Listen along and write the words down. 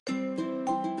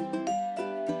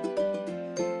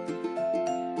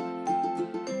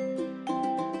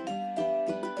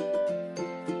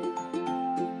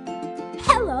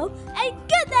and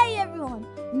good day, everyone.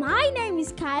 My name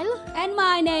is Kyle. And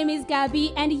my name is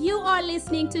Gabby, and you are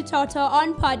listening to Toto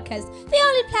on Podcast, the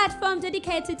only platform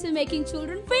dedicated to making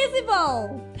children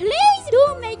visible. Please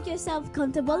do make yourself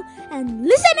comfortable and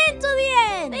listen in to the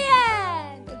end. The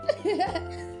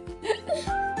end.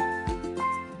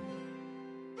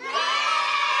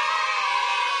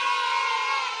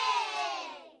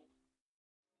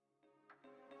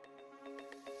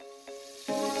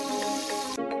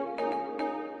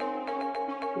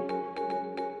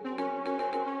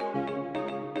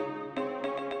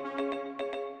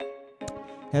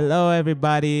 Hello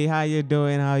everybody, how you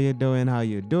doing?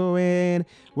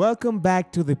 Welcome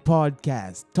back to the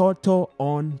podcast, Toto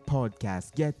on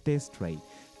Podcast. Get this straight,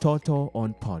 Toto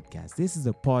on Podcast. This is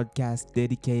a podcast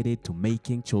dedicated to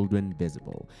making children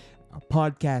visible. A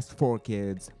podcast for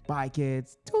kids, by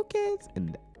kids, to kids,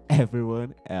 and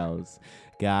everyone else.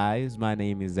 Guys, my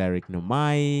name is Eric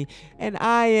Nomai, and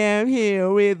I am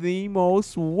here with the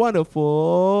most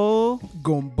wonderful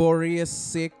Gomborius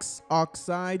 6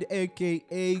 Oxide,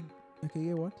 aka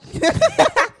what?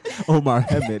 Omar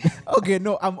Hemed. Okay,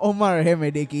 no, I'm Omar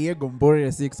Hemed, aka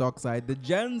Gomborius 6 Oxide, the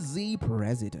Gen Z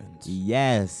president.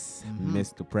 Yes,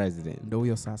 Mr. President. Know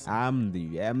your sass. I'm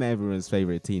everyone's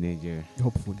favorite teenager.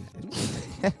 Hopefully.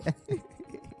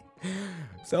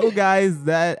 So guys,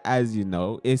 that, as you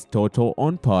know, is Toto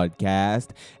on Podcast,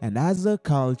 and as a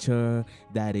culture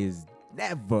that is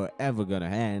never ever gonna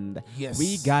end, Yes.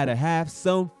 we gotta have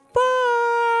some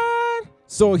fun.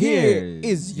 So here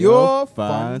is your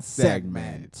fun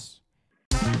segment.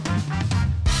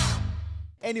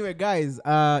 Anyway, guys,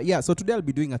 so today I'll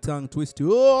be doing a tongue twist.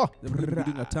 Oh,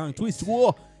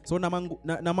 So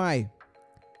Namai,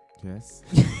 Yes.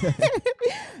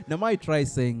 Namai, try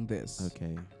saying this.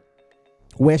 Okay.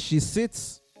 Where she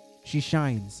sits, she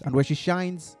shines, and where she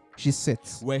shines, she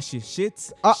sits. Where she shits,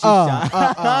 she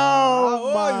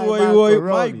Oh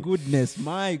my goodness.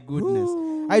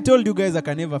 Ooh. I told you guys I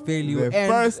can never fail you. The and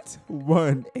first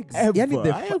one ever. Yani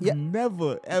the I have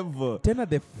never ever. Tena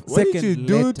the What second did you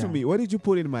do letter. to me? What did you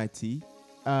put in my tea?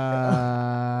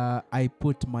 I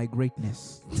put my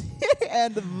greatness.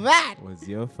 And that Was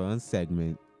your fun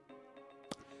segment.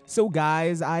 So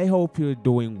guys, I hope you're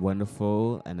doing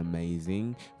wonderful and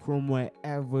amazing from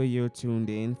wherever you're tuned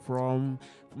in from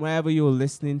wherever you're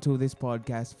listening to this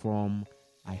podcast from.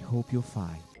 I hope you're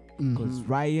fine. Because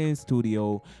right here in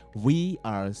studio, we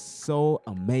are so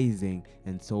amazing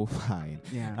and so fine.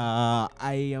 Yeah.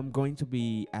 I am going to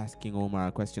be asking Omar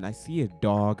a question. I see a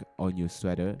dog on your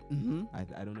sweater.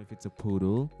 I don't know if it's a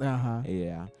poodle.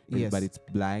 Yeah. Yes. But it's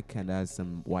black and has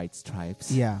some white stripes.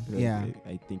 Yeah, yeah.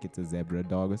 I think it's a zebra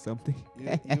dog or something.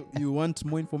 You want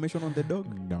more information on the dog?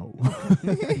 No.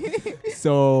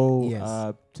 So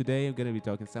Yes. today I'm going to be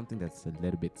talking something that's a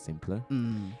little bit simpler.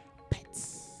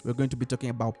 Pets. We're going to be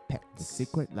talking about The pets.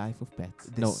 secret life of pets.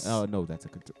 This- No, that's a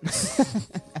good.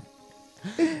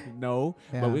 No,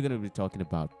 Yeah. but we're gonna be talking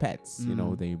about pets. You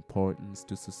know, Mm. the importance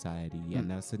to society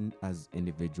and us as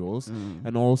individuals, Mm.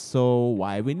 and also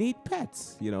why we need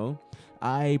pets. You know,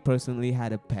 I personally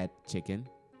had a pet chicken.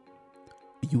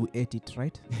 You ate it,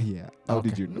 right? Yeah. How Okay.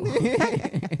 did you know?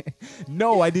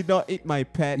 No, I did not eat my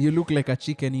pet. You look like a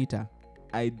chicken eater.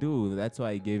 I do. That's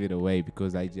why I gave it away,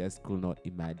 because I just could not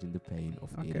imagine the pain of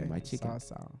eating my chicken.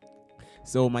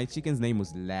 So my chicken's name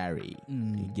was Larry.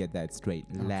 You get that straight,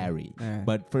 Larry.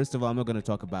 But first of all, I'm not going to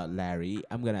talk about Larry.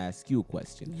 I'm going to ask you a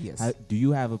question. Yes. Do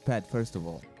you have a pet, first of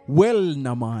all? Well,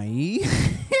 Namai.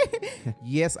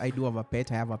 Yes, I do have a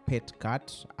pet. I have a pet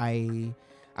cat. I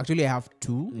have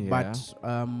two, Yeah.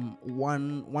 but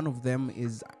one of them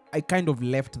is I kind of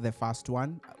left the first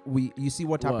one. You see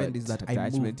what happened is that I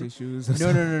attachment moved. issues.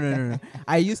 No.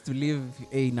 I used to live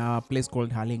in a place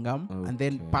called Hurlingham, and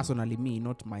then Okay. personally, me,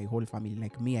 not my whole family,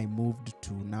 like me, I moved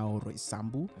to now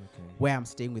Roysambu, where I'm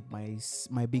staying with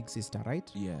my big sister, right?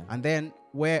 Yeah. And then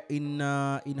where in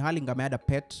Hurlingham, I had a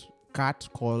pet cat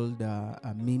called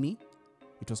Mimi.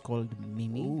 It was called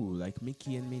Mimi. Ooh, like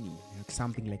Mickey and Minnie.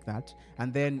 Something like that.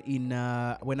 And then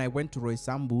when I went to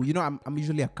Roysambu, you know, I'm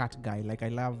usually a cat guy. Like I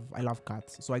love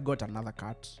cats. So I got another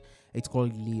cat. It's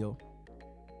called Leo.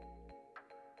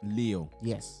 Leo.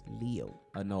 Yes, Leo.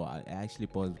 No, I actually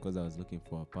paused because I was looking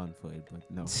for a pun for it, but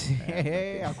no.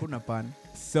 Hey, hakuna pan.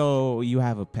 So you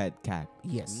have a pet cat.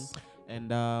 Yes. And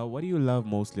what do you love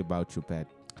mostly about your pet?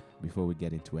 Before we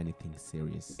get into anything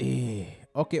serious.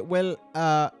 Okay, well,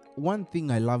 one thing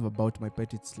I love about my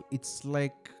pet, it's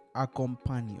like a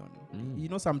companion. You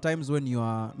know, sometimes when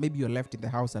maybe you're left in the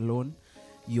house alone,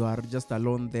 you are just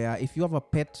alone there. If you have a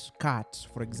pet cat,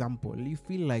 for example, you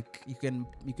feel like you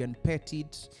can pet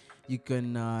it, You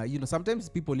can, sometimes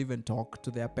people even talk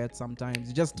to their pets. Sometimes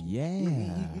you just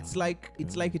it's like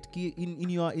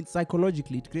in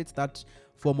psychologically it creates that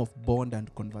form of bond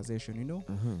and conversation,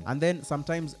 and then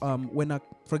sometimes when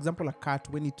for example a cat,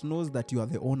 when it knows that you are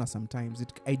the owner, sometimes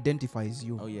it identifies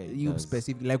you. You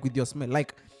specifically, like with your smell.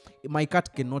 Like my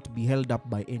cat cannot be held up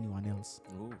by anyone else.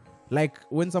 Ooh. Like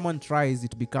when someone tries,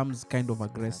 it becomes kind of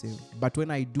aggressive, but when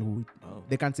I do,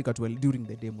 they can't see cat well during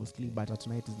the day mostly, but at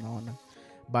night is naona.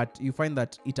 But you find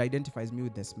that it identifies me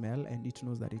with the smell and it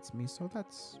knows that it's me. So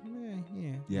that's,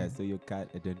 Yeah, so your cat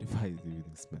identifies you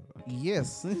with the smell. Okay.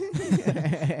 Yes.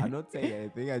 I'm not saying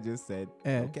anything. I just said,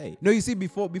 okay. No, you see,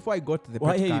 before I got the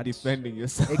Why pet are cat, you defending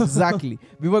yourself? Exactly.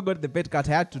 Before I got the pet cat,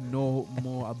 I had to know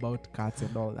more about cats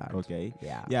and all that. Okay.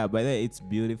 Yeah. Yeah, but it's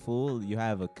beautiful. You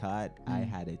have a cat. I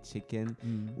had a chicken.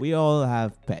 We all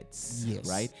have pets. Yes.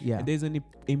 Right? Yeah. And there's an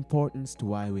importance to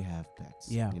why we have pets.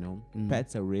 Yeah.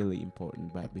 Pets are really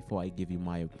important. But before I give you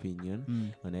my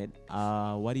opinion on it,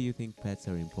 what do you think pets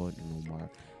are important, Omar?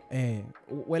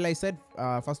 Well, I said,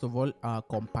 first of all,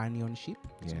 companionship.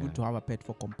 It's good to have a pet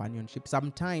for companionship.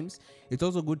 Sometimes it's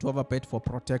also good to have a pet for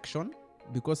protection,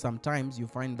 because sometimes you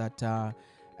find that,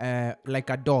 like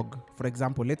a dog, for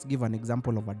example, let's give an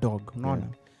example of a dog.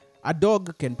 A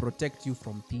dog can protect you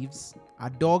from thieves. A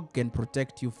dog can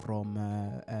protect you from,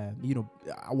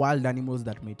 wild animals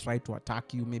that may try to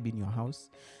attack you, maybe in your house.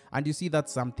 And you see,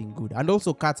 that's something good. And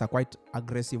also, cats are quite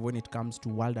aggressive when it comes to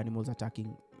wild animals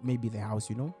attacking maybe the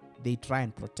house, They try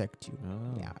and protect you.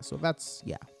 Oh. Yeah, so that's,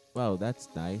 Well, that's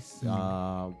nice.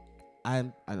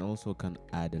 And also can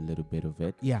add a little bit of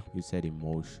it. Yeah. You said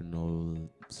emotional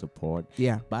support.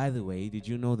 Yeah. By the way, did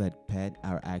you know that pets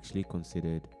are actually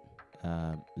considered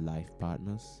life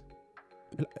partners?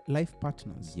 Life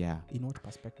partners? Yeah. In what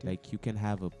perspective? Like you can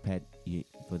have a pet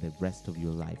for the rest of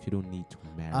your life. You don't need to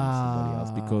marry somebody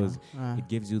else, because it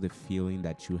gives you the feeling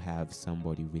that you have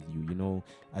somebody with you.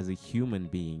 As a human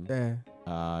being,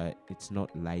 it's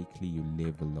not likely you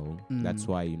live alone. That's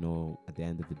why, at the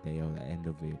end of the day or the end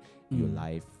of your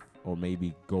life, or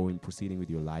maybe proceeding with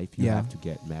your life, you have to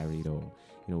get married or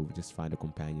just find a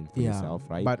companion for yourself,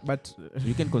 right? But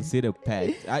you can consider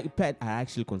pet are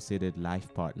actually considered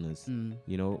life partners.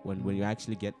 When you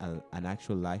actually get an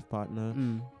actual life partner,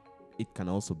 it can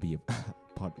also be a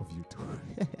part of you too.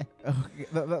 Okay,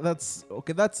 that's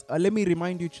okay. That's let me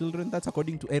remind you, children. That's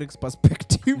according to Eric's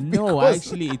perspective. No,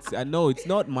 actually, it's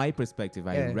not my perspective.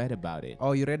 I read about it.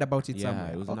 Oh, you read about it somewhere?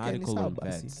 Yeah, it was an article on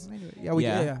pets.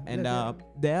 Anyway, and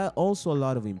there are also a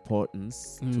lot of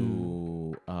importance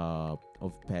to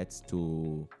of pets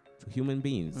to human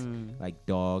beings. Like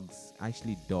dogs.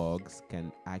 Actually, dogs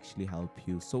can actually help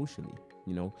you socially.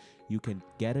 You can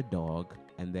get a dog,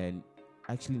 and then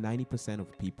actually 90%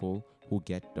 of people who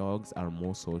get dogs are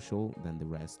more social than the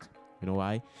rest. You know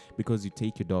why? Because you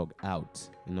take your dog out,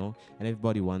 and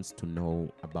everybody wants to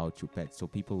know about your pet. So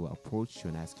people will approach you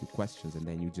and ask you questions, and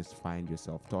then you just find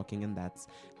yourself talking, and that's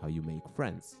how you make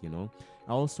friends,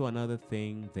 Also, another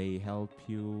thing, they help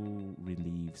you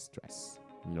relieve stress.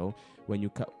 When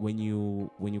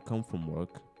you come from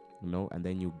work, and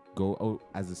then you go,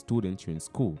 as a student, you're in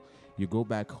school, you go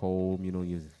back home, you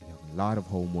have a lot of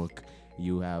homework.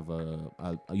 You have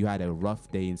you had a rough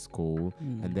day in school,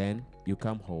 and then you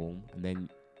come home, and then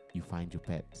you find your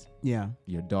pet,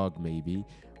 your dog maybe,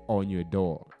 on your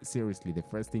door. Seriously, the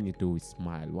first thing you do is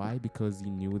smile. Why? Because you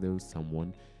knew there was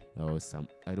someone, or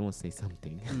I don't want to say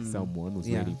something, someone was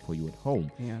waiting for you at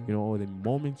home. The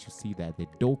moment you see that, the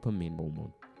dopamine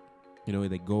hormone,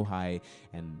 they go high,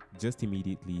 and just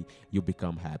immediately you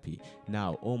become happy.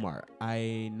 Now, Omar,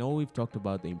 I know we've talked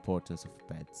about the importance of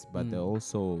pets, but there are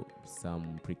also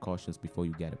some precautions before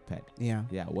you get a pet.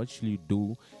 Yeah. What should you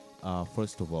do,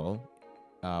 first of all,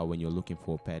 when you're looking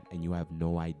for a pet and you have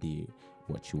no idea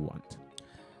what you want?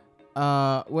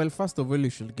 Well, first of all,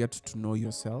 you should get to know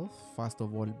yourself, first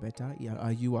of all, better.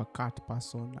 Are you a cat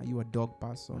person? Are you a dog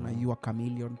person? Are you a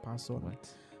chameleon person?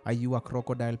 What? Are you a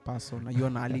crocodile person? Are you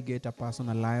an alligator person?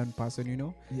 A lion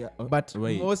person? Yeah. But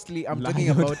wait, mostly, I'm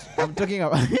lion.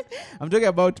 talking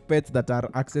about pets that are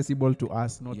accessible to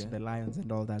us, not the lions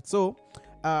and all that. So,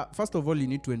 first of all, you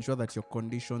need to ensure that your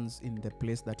conditions in the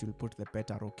place that you'll put the pet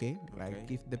are okay.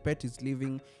 Like if the pet is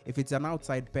living, if it's an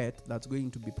outside pet that's going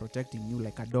to be protecting you,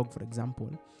 like a dog, for example,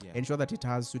 ensure that it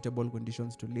has suitable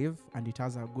conditions to live and it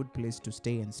has a good place to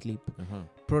stay and sleep.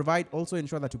 Also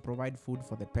ensure that you provide food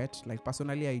for the pet. Like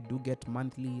personally, I do get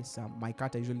monthly my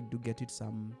cat, I usually do get it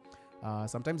some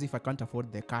Sometimes if I can't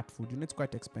afford the cat food, it's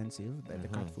quite expensive. The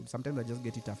cat food. Sometimes I just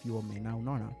get it a few omena.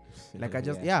 No. Like I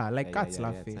just cats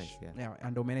love fish. Nice,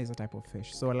 And omena is a type of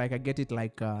fish. So like I get it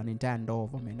like an entire door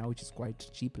of omena, which is quite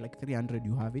cheap. Like 300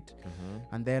 you have it,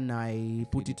 and then I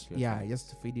put it. I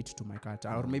just feed it to my cat,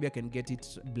 or maybe I can get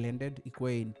it blended,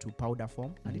 equate into powder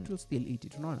form, and it will still eat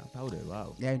it. No. Powder,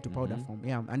 wow. Yeah, into powder form.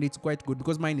 Yeah, and it's quite good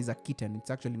because mine is a kitten. It's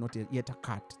actually not yet a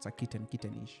cat. It's a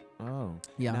kittenish. Oh,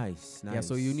 yeah. Nice. Yeah,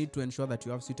 so you need to ensure that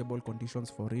you have suitable conditions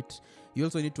for it. You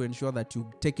also need to ensure that you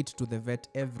take it to the vet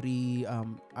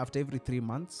after every 3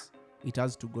 months. It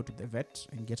has to go to the vet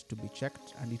and get to be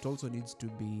checked, and it also needs to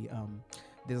be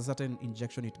there's a certain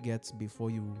injection it gets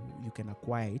before you can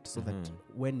acquire it, so that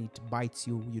when it bites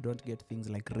you, you don't get things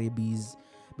like rabies,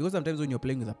 because sometimes when you're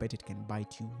playing with a pet, it can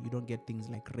bite you. You don't get things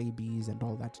like rabies and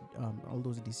all that, all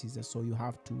those diseases, so you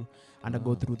have to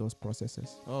undergo through those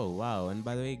processes. Oh wow. And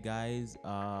by the way, guys,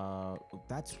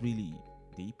 that's really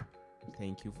deep.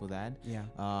 Thank you for that. Yeah.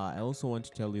 I also want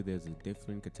to tell you there's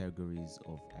different categories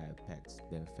of pets.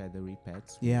 There are feathery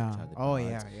pets. Yeah. Which are the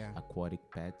birds, aquatic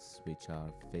pets, which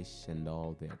are fish and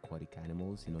all the aquatic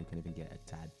animals. You can even get a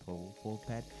tadpole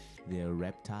pet. There are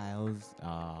reptiles.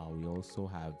 We also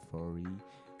have furry,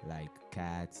 like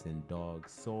cats and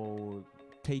dogs. So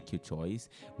take your choice.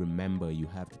 Remember, you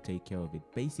have to take care of it.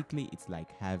 Basically, it's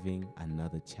like having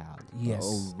another child. Yes.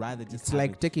 Or rather, just it's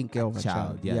like taking care of a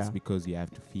child. Yes, because you have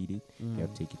to feed it. You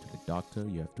have to take it to the doctor.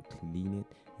 You have to clean it.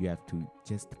 You have to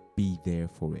just be there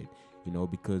for it.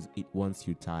 Because it wants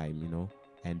your time.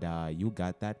 And you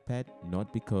got that pet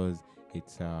not because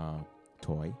it's a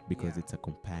toy, because it's a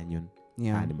companion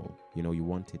animal. You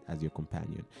want it as your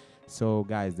companion. So,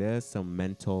 guys, there's some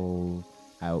mental.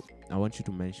 I want you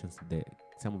to mention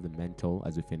some of the mental,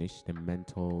 as we finish, the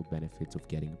mental benefits of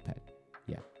getting a pet.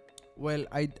 Yeah. Well,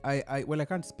 I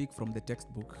can't speak from the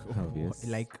textbook, Obvious.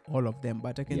 like all of them,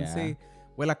 but I can say,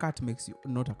 a cat makes you,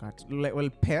 not a cat.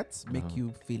 Pets make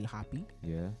you feel happy.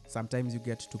 Yeah. Sometimes you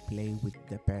get to play with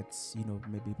the pets,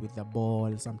 maybe with the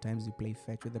ball. Sometimes you play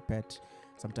fetch with the pet.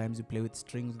 Sometimes you play with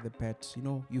strings with the pet.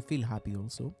 You feel happy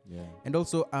also. Yeah. And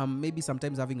also, maybe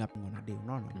sometimes having a pet on a day.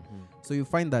 No. So you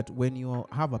find that when you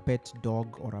have a pet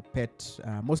dog or a pet,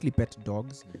 mostly pet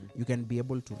dogs, you can be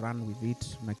able to run with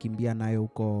it. Nakimbia nayo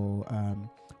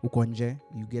uko nje,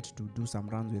 you get to do some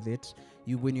runs with it.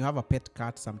 When you have a pet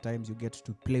cat, sometimes you get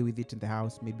to play with it in the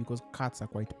house, maybe because cats are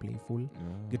quite playful.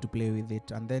 Get to play with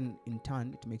it, and then in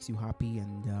turn it makes you happy,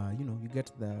 and you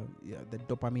get the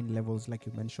dopamine levels, like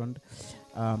you mentioned,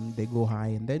 they go high,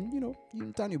 and then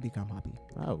in turn you become happy.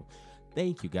 Oh,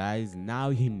 thank you, guys. Now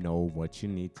you know what you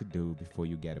need to do before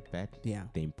you get a pet. Yeah.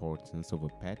 The importance of a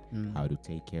pet, how to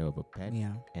take care of a pet,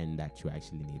 and that you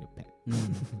actually need a pet.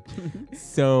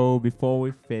 So before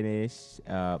we finish,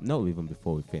 no, even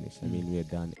before we finish, I mean, we're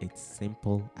done. It's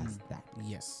simple as that.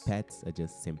 Yes. Pets are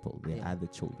just simple. They're other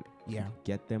children. Yeah. You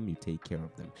get them, you take care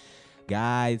of them.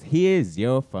 Guys, here's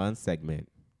your fun segment.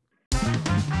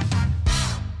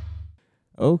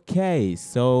 Okay,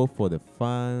 so for the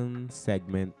fun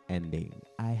segment ending,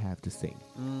 I have to sing.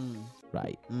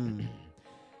 Right.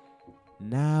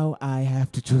 Now I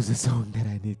have to choose a song that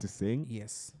I need to sing.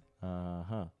 Yes.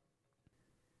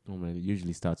 It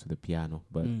usually starts with the piano,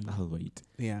 but I'll wait.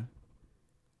 Yeah.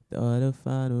 Thought I'd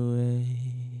find a way.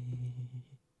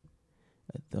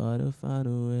 I thought I'd find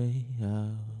a way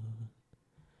out,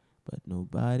 but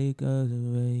nobody goes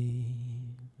away.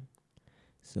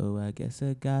 So I guess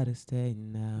I gotta stay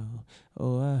now.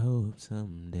 Oh, I hope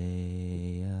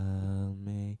someday I'll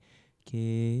make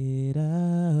it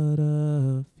out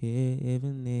of here,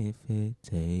 even if it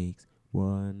takes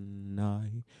one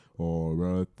night or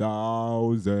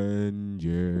 1,000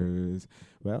 years.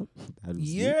 Well, that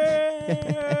was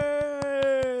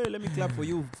Let me clap for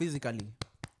you physically.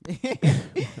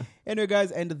 Anyway,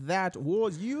 guys, and that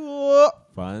was your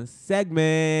fun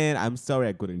segment. I'm sorry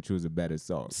I couldn't choose a better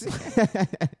song.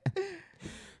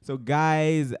 So,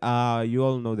 guys, you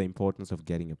all know the importance of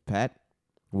getting a pet,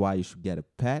 why you should get a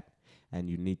pet, and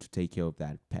you need to take care of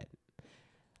that pet.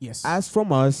 Yes. As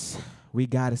from us, we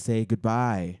gotta say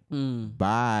goodbye.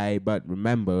 Bye. But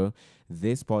remember,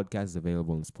 this podcast is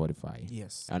available on Spotify.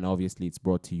 Yes. And obviously, it's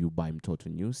brought to you by Mtoto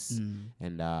News.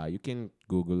 And you can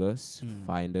Google us,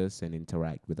 find us, and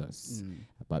interact with us.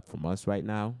 But from us right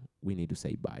now, we need to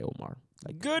say bye, Omar.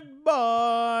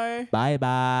 Goodbye.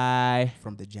 Bye-bye.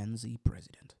 From the Gen Z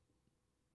president.